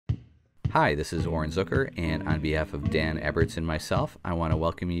Hi, this is Warren Zucker, and on behalf of Dan Eberts and myself, I want to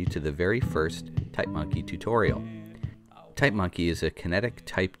welcome you to the very first TypeMonkey tutorial. TypeMonkey is a kinetic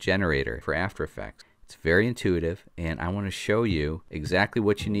type generator for After Effects. It's very intuitive, and I want to show you exactly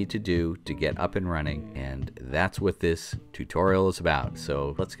what you need to do to get up and running, and that's what this tutorial is about.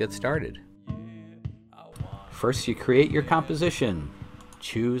 So let's get started. First, you create your composition.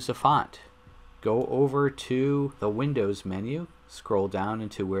 Choose a font. Go over to the Windows menu, scroll down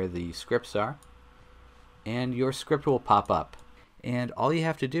into where the scripts are, and your script will pop up. And all you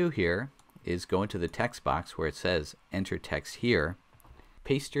have to do here is go into the text box where it says enter text here,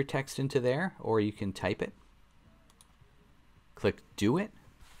 paste your text into there, or you can type it. Click do it,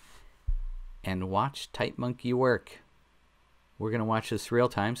 and watch TypeMonkey work. We're going to watch this real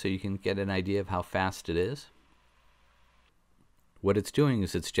time so you can get an idea of how fast it is. What it's doing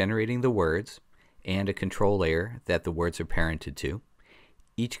is it's generating the words and a control layer that the words are parented to.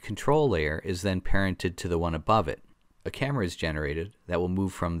 Each control layer is then parented to the one above it. A camera is generated that will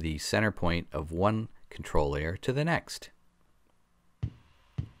move from the center point of one control layer to the next.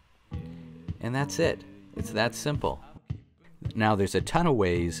 And that's it. It's that simple. Now there's a ton of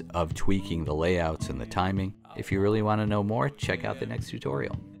ways of tweaking the layouts and the timing. If you really want to know more, check out the next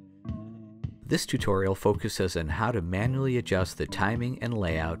tutorial. This tutorial focuses on how to manually adjust the timing and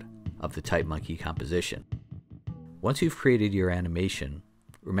layout of the TypeMonkey composition. Once you've created your animation,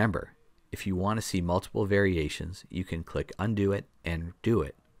 remember, if you want to see multiple variations, you can click undo it and do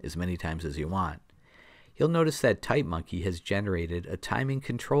it as many times as you want. You'll notice that TypeMonkey has generated a timing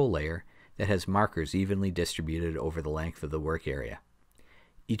control layer that has markers evenly distributed over the length of the work area.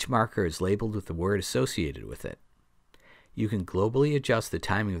 Each marker is labeled with the word associated with it. You can globally adjust the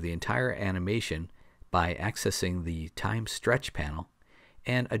timing of the entire animation by accessing the time stretch panel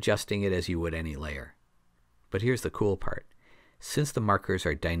and adjusting it as you would any layer. But here's the cool part. Since the markers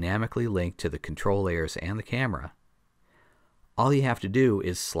are dynamically linked to the control layers and the camera, all you have to do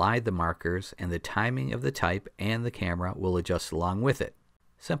is slide the markers and the timing of the type and the camera will adjust along with it.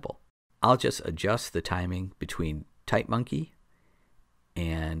 Simple. I'll just adjust the timing between TypeMonkey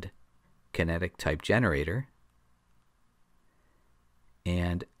and Kinetic Type Generator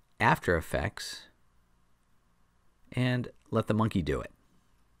and After Effects and let the monkey do it.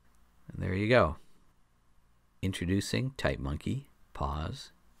 And there you go. Introducing TypeMonkey,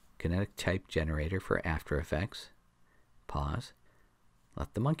 pause, Kinetic Type Generator for After Effects, pause,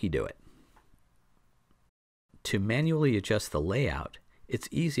 let the monkey do it. To manually adjust the layout, it's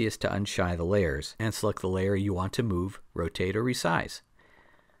easiest to unshy the layers and select the layer you want to move, rotate, or resize.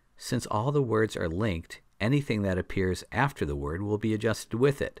 Since all the words are linked, anything that appears after the word will be adjusted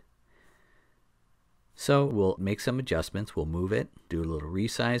with it. So we'll make some adjustments. We'll move it, do a little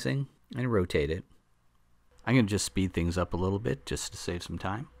resizing, and rotate it. I'm going to just speed things up a little bit just to save some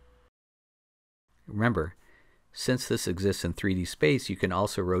time. Remember, since this exists in 3D space, you can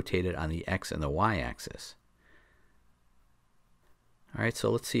also rotate it on the X and the Y axis. Alright,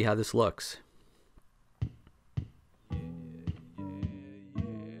 so let's see how this looks.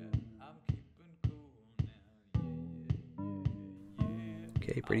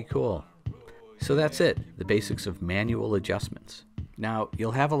 Okay, pretty cool. So that's it, the basics of manual adjustments. Now,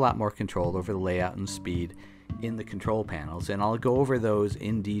 you'll have a lot more control over the layout and speed in the control panels, and I'll go over those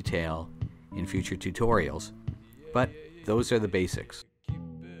in detail in future tutorials, but those are the basics.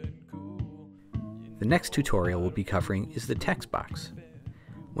 The next tutorial we'll be covering is the text box.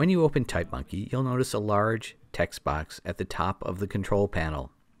 When you open TypeMonkey, you'll notice a large text box at the top of the control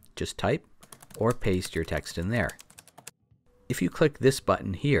panel. Just type or paste your text in there. If you click this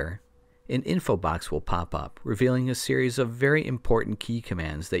button here, an info box will pop up, revealing a series of very important key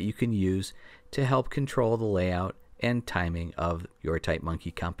commands that you can use to help control the layout and timing of your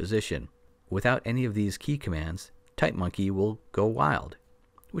TypeMonkey composition. Without any of these key commands, TypeMonkey will go wild,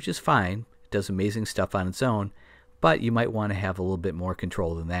 which is fine. It does amazing stuff on its own, but you might want to have a little bit more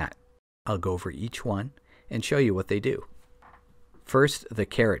control than that. I'll go over each one and show you what they do. First, the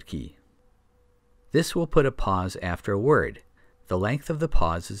caret key. This will put a pause after a word. The length of the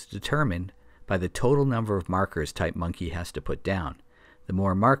pause is determined by the total number of markers TypeMonkey has to put down. The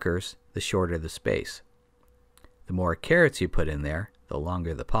more markers, the shorter the space. The more carets you put in there, the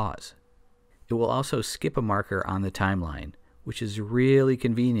longer the pause. It will also skip a marker on the timeline, which is really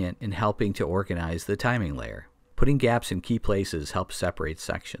convenient in helping to organize the timing layer. Putting gaps in key places helps separate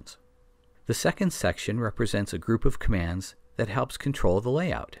sections. The second section represents a group of commands that helps control the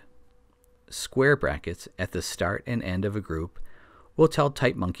layout. Square brackets at the start and end of a group will tell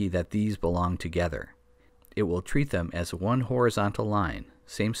TypeMonkey that these belong together. It will treat them as one horizontal line,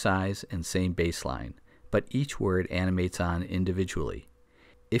 same size and same baseline, but each word animates on individually.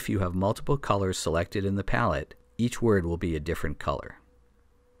 If you have multiple colors selected in the palette, each word will be a different color.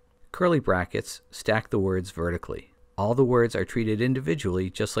 Curly brackets stack the words vertically. All the words are treated individually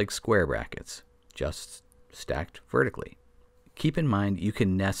just like square brackets, just stacked vertically. Keep in mind you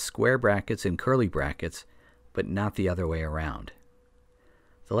can nest square brackets in curly brackets, but not the other way around.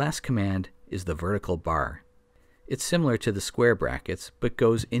 The last command is the vertical bar. It's similar to the square brackets, but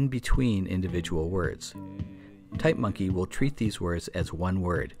goes in between individual words. TypeMonkey will treat these words as one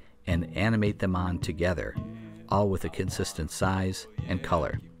word and animate them on together, all with a consistent size and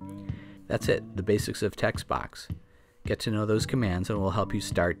color. That's it, the basics of Textbox. Get to know those commands and we'll help you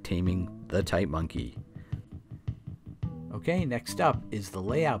start taming the TypeMonkey. Okay, next up is the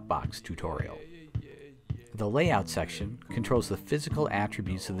Layout Box tutorial. The Layout section controls the physical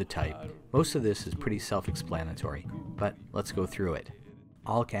attributes of the type. Most of this is pretty self-explanatory, but let's go through it.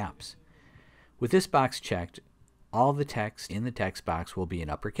 All caps. With this box checked, all the text in the text box will be in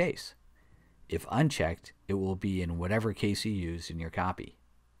uppercase. If unchecked, it will be in whatever case you used in your copy.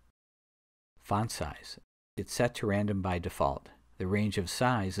 Font size. It's set to random by default. The range of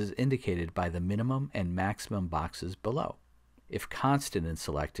size is indicated by the minimum and maximum boxes below. If constant is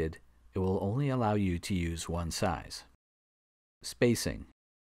selected, it will only allow you to use one size. Spacing.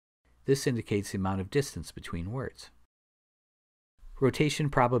 This indicates the amount of distance between words. Rotation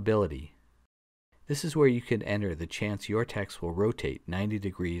probability. This is where you can enter the chance your text will rotate 90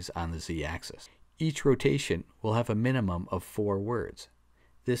 degrees on the z-axis. Each rotation will have a minimum of 4 words.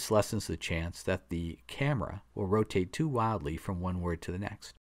 This lessens the chance that the camera will rotate too wildly from one word to the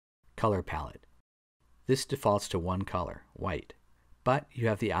next. Color palette. This defaults to one color, white, but you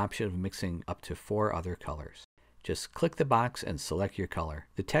have the option of mixing up to 4 other colors. Just click the box and select your color.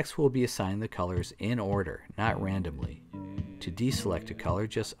 The text will be assigned the colors in order, not randomly. To deselect a color,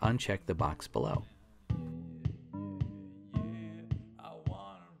 just uncheck the box below.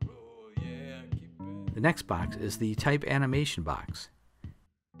 The next box is the Type Animation box.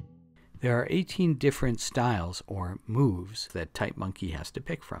 There are 18 different styles or moves that TypeMonkey has to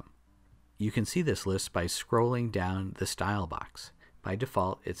pick from. You can see this list by scrolling down the style box. By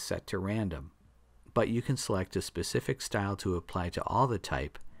default, it's set to random, but you can select a specific style to apply to all the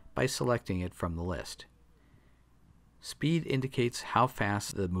type by selecting it from the list. Speed indicates how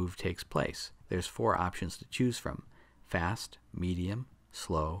fast the move takes place. There's 4 options to choose from: fast, medium,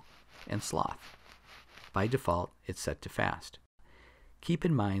 slow, and sloth. By default, it's set to fast. Keep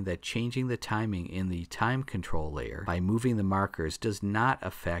in mind that changing the timing in the time control layer by moving the markers does not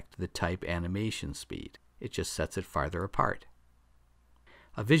affect the type animation speed. It just sets it farther apart.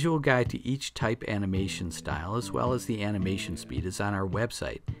 A visual guide to each type animation style as well as the animation speed is on our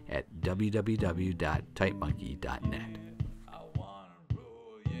website at www.typemonkey.net.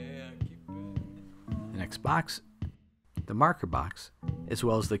 The next box, the marker box, as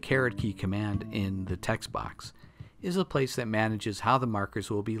well as the caret key command in the text box, is a place that manages how the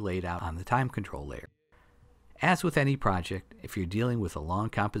markers will be laid out on the time control layer. As with any project, if you're dealing with a long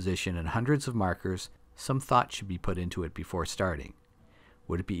composition and hundreds of markers, some thought should be put into it before starting.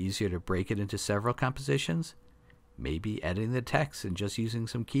 Would it be easier to break it into several compositions? Maybe editing the text and just using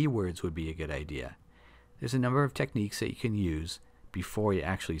some keywords would be a good idea. There's a number of techniques that you can use before you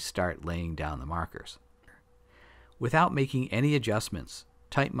actually start laying down the markers. Without making any adjustments,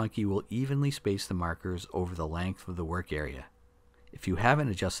 TypeMonkey will evenly space the markers over the length of the work area. If you haven't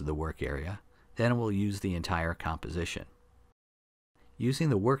adjusted the work area, then it will use the entire composition. Using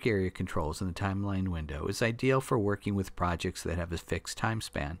the work area controls in the timeline window is ideal for working with projects that have a fixed time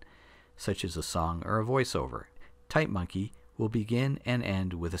span, such as a song or a voiceover. TypeMonkey will begin and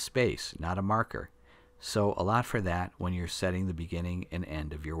end with a space, not a marker, so allot for that when you're setting the beginning and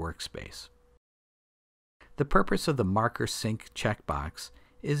end of your workspace. The purpose of the Marker Sync checkbox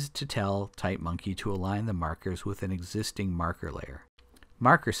is to tell TypeMonkey to align the markers with an existing marker layer.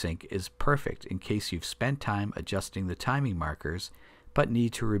 Marker Sync is perfect in case you've spent time adjusting the timing markers but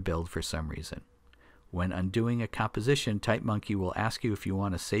need to rebuild for some reason. When undoing a composition, TypeMonkey will ask you if you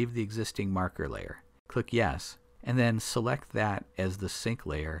want to save the existing marker layer. Click Yes, and then select that as the sync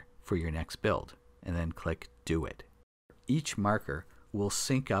layer for your next build, and then click Do It. Each marker will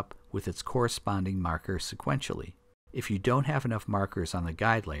sync up with its corresponding marker sequentially. If you don't have enough markers on the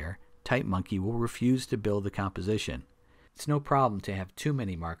guide layer, TypeMonkey will refuse to build the composition. It's no problem to have too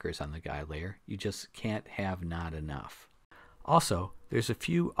many markers on the guide layer, you just can't have not enough. Also, there's a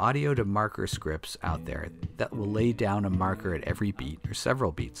few audio to marker scripts out there that will lay down a marker at every beat or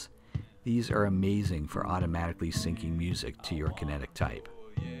several beats. These are amazing for automatically syncing music to your Kinetic type.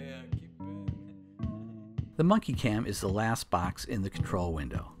 The Monkey Cam is the last box in the control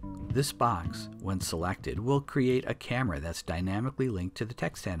window. This box, when selected, will create a camera that's dynamically linked to the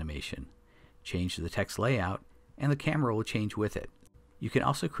text animation. Change the text layout, and the camera will change with it. You can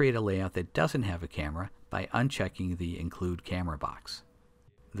also create a layout that doesn't have a camera by unchecking the Include Camera box.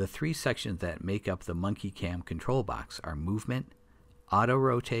 The three sections that make up the Monkey Cam control box are Movement, Auto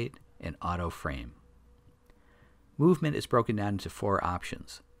Rotate, and Auto Frame. Movement is broken down into four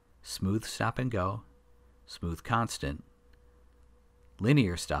options: Smooth Stop and Go, Smooth Constant,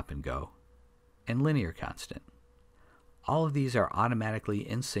 Linear Stop and Go, and Linear Constant. All of these are automatically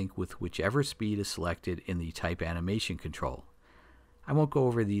in sync with whichever speed is selected in the Type Animation control. I won't go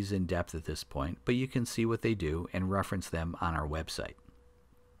over these in depth at this point, but you can see what they do and reference them on our website.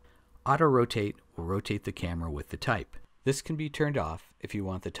 Auto Rotate will rotate the camera with the type. This can be turned off if you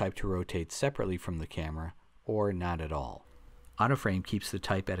want the type to rotate separately from the camera or not at all. Auto Frame keeps the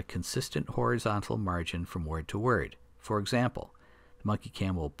type at a consistent horizontal margin from word to word. For example, the Monkey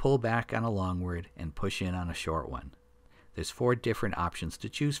Cam will pull back on a long word and push in on a short one. There's 4 different options to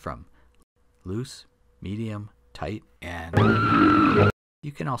choose from: loose, medium, tight, and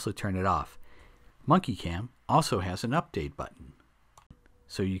you can also turn it off. Monkey Cam also has an update button,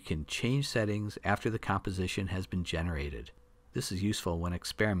 so you can change settings after the composition has been generated. This is useful when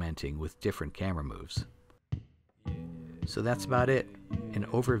experimenting with different camera moves. So that's about it, an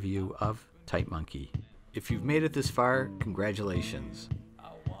overview of TypeMonkey. If you've made it this far, congratulations.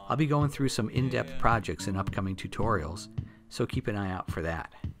 I'll be going through some in-depth projects in upcoming tutorials, so keep an eye out for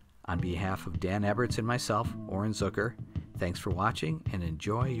that. On behalf of Dan Eberts and myself, Oren Zucker, thanks for watching and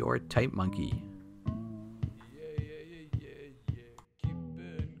enjoy your TypeMonkey.